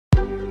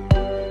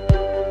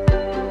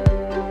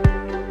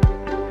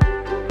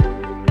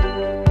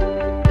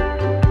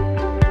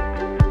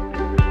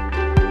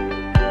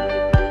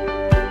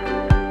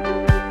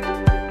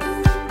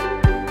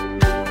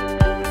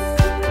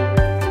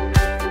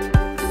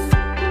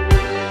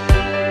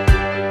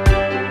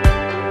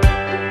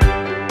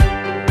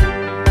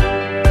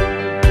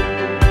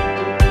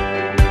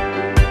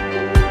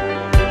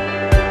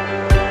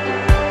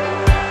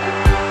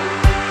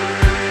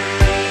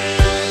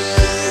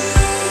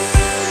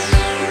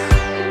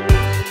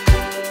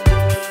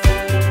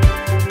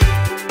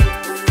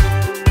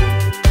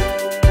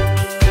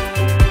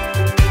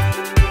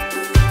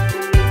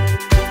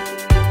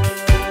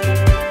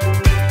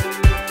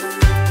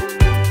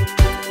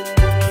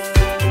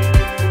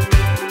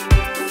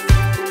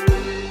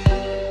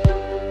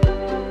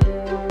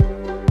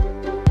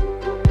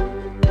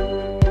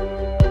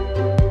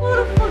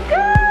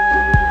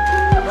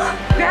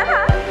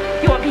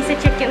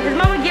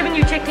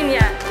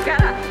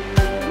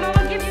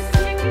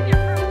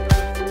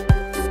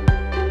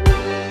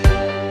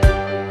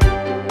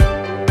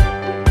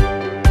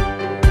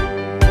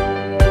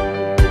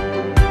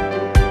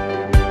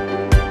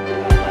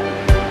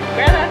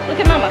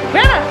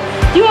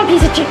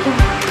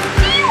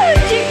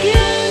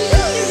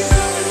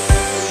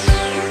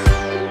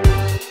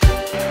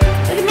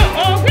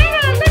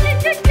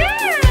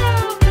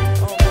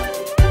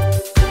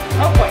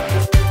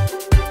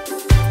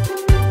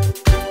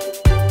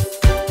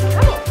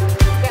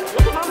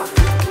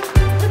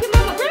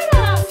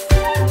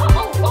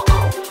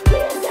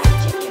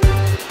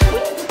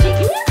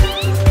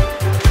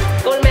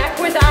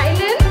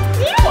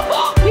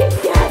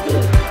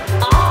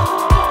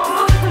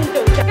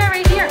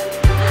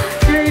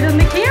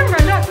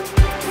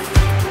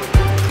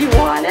You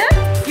want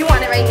it? You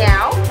want it right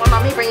now? Want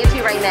mommy bring it to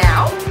you right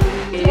now?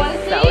 You want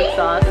to see?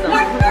 So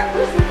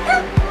awesome.